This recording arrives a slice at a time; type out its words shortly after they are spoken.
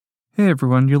Hey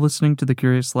everyone, you're listening to the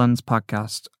Curious Lens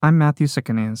podcast. I'm Matthew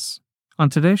Sickanese.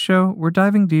 On today's show, we're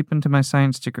diving deep into my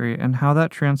science degree and how that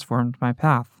transformed my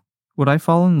path. Would I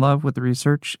fall in love with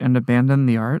research and abandon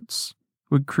the arts?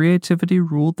 Would creativity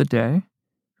rule the day?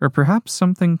 Or perhaps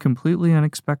something completely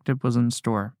unexpected was in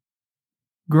store?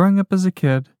 Growing up as a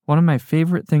kid, one of my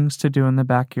favorite things to do in the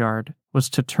backyard was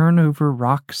to turn over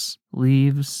rocks,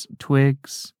 leaves,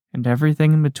 twigs, and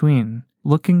everything in between,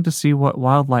 looking to see what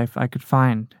wildlife I could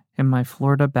find in my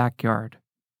Florida backyard.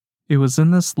 It was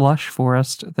in this lush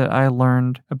forest that I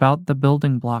learned about the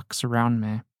building blocks around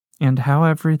me and how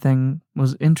everything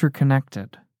was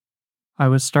interconnected. I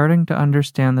was starting to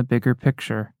understand the bigger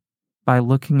picture by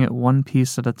looking at one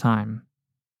piece at a time.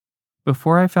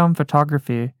 Before I found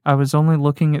photography, I was only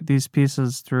looking at these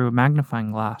pieces through a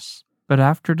magnifying glass, but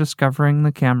after discovering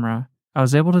the camera, I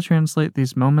was able to translate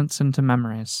these moments into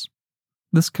memories.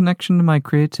 This connection to my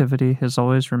creativity has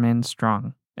always remained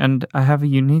strong, and I have a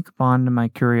unique bond to my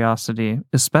curiosity,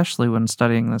 especially when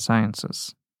studying the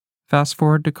sciences. Fast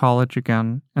forward to college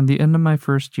again, and the end of my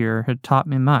first year had taught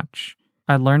me much.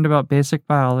 I learned about basic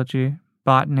biology,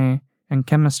 botany, and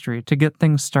chemistry to get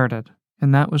things started,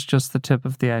 and that was just the tip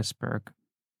of the iceberg.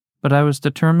 But I was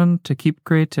determined to keep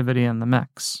creativity in the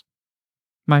mix.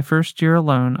 My first year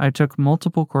alone, I took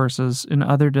multiple courses in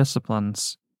other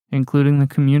disciplines, including the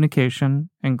communication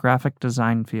and graphic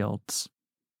design fields.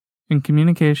 In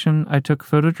communication, I took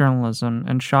photojournalism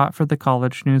and shot for the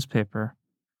college newspaper,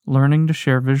 learning to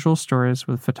share visual stories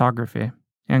with photography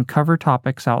and cover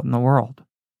topics out in the world.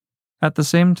 At the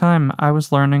same time, I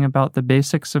was learning about the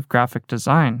basics of graphic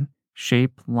design: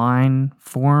 shape, line,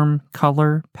 form,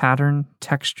 color, pattern,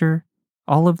 texture,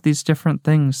 all of these different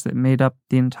things that made up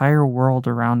the entire world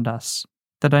around us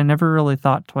that I never really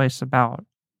thought twice about.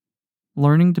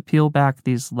 Learning to peel back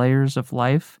these layers of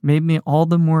life made me all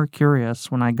the more curious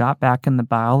when I got back in the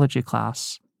biology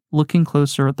class, looking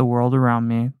closer at the world around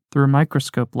me through a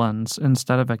microscope lens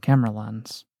instead of a camera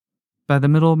lens. By the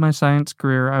middle of my science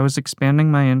career, I was expanding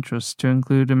my interests to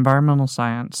include environmental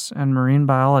science and marine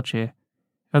biology.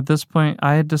 At this point,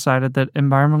 I had decided that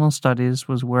environmental studies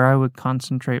was where I would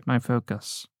concentrate my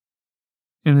focus.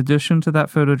 In addition to that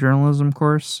photojournalism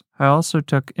course, I also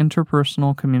took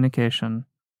interpersonal communication,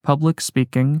 public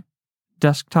speaking,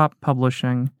 desktop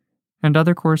publishing, and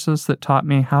other courses that taught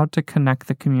me how to connect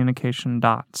the communication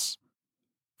dots.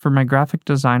 For my graphic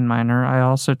design minor, I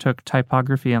also took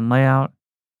typography and layout,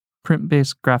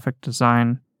 print-based graphic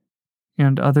design,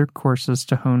 and other courses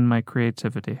to hone my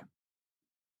creativity.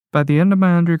 By the end of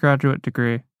my undergraduate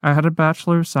degree, I had a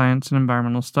Bachelor of Science in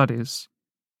Environmental Studies.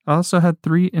 I also had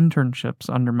 3 internships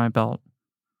under my belt.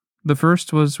 The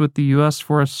first was with the U.S.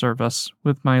 Forest Service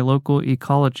with my local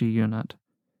ecology unit.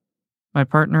 My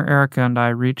partner Erica and I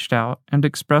reached out and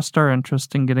expressed our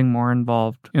interest in getting more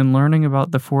involved in learning about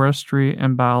the forestry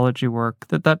and biology work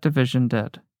that division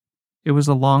did. It was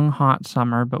a long, hot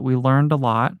summer, but we learned a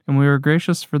lot, and we were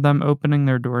gracious for them opening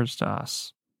their doors to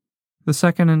us. The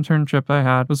second internship I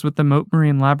had was with the Mote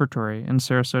Marine Laboratory in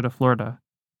Sarasota, Florida.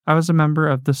 I was a member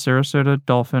of the Sarasota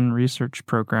Dolphin Research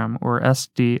Program, or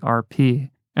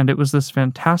SDRP, and it was this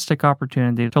fantastic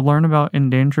opportunity to learn about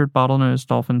endangered bottlenose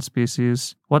dolphin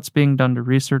species, what's being done to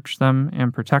research them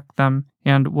and protect them,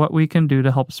 and what we can do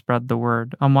to help spread the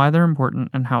word on why they're important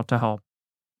and how to help.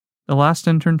 The last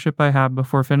internship I had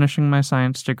before finishing my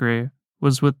science degree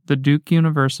was with the Duke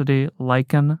University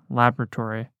Lichen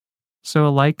Laboratory. So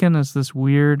a lichen is this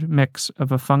weird mix of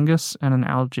a fungus and an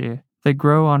algae. They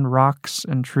grow on rocks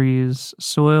and trees,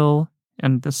 soil,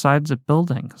 and the sides of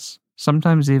buildings,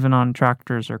 sometimes even on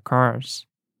tractors or cars.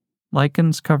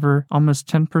 Lichens cover almost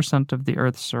 10% of the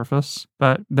Earth's surface,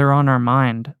 but they're on our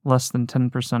mind less than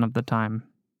 10% of the time.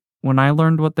 When I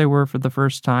learned what they were for the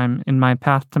first time in my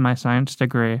path to my science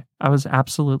degree, I was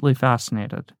absolutely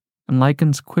fascinated, and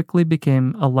lichens quickly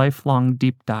became a lifelong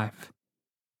deep dive.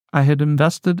 I had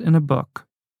invested in a book,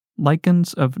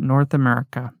 Lichens of North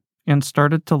America, and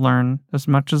started to learn as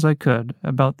much as I could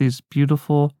about these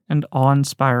beautiful and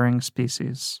awe-inspiring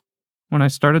species. When I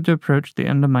started to approach the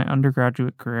end of my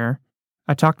undergraduate career,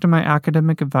 I talked to my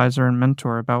academic advisor and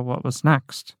mentor about what was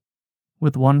next.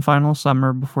 With one final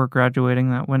summer before graduating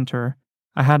that winter,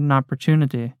 I had an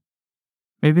opportunity.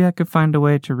 Maybe I could find a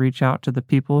way to reach out to the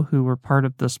people who were part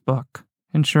of this book.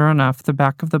 And sure enough, the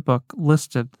back of the book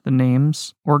listed the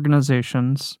names,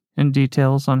 organizations, and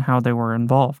details on how they were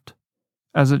involved.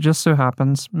 As it just so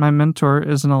happens, my mentor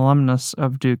is an alumnus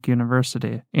of Duke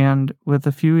University, and with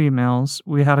a few emails,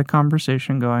 we had a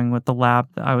conversation going with the lab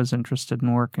that I was interested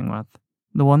in working with,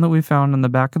 the one that we found in the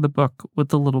back of the book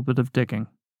with a little bit of digging.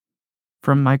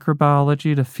 From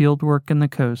microbiology to fieldwork in the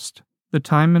coast, The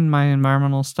time in my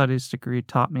environmental studies degree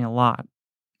taught me a lot.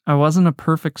 I wasn't a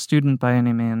perfect student by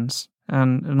any means,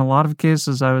 and in a lot of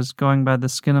cases I was going by the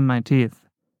skin of my teeth.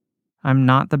 I'm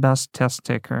not the best test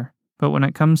taker, but when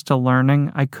it comes to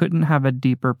learning, I couldn't have a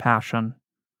deeper passion.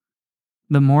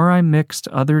 The more I mixed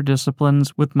other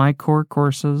disciplines with my core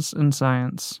courses in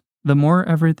science, the more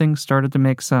everything started to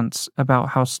make sense about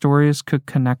how stories could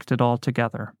connect it all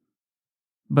together.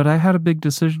 But I had a big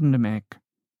decision to make.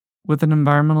 With an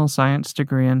environmental science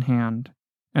degree in hand,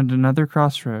 and another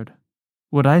crossroad,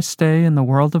 would I stay in the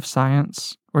world of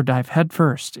science or dive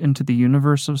headfirst into the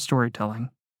universe of storytelling?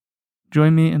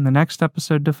 Join me in the next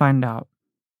episode to find out.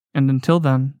 And until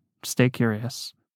then, stay curious.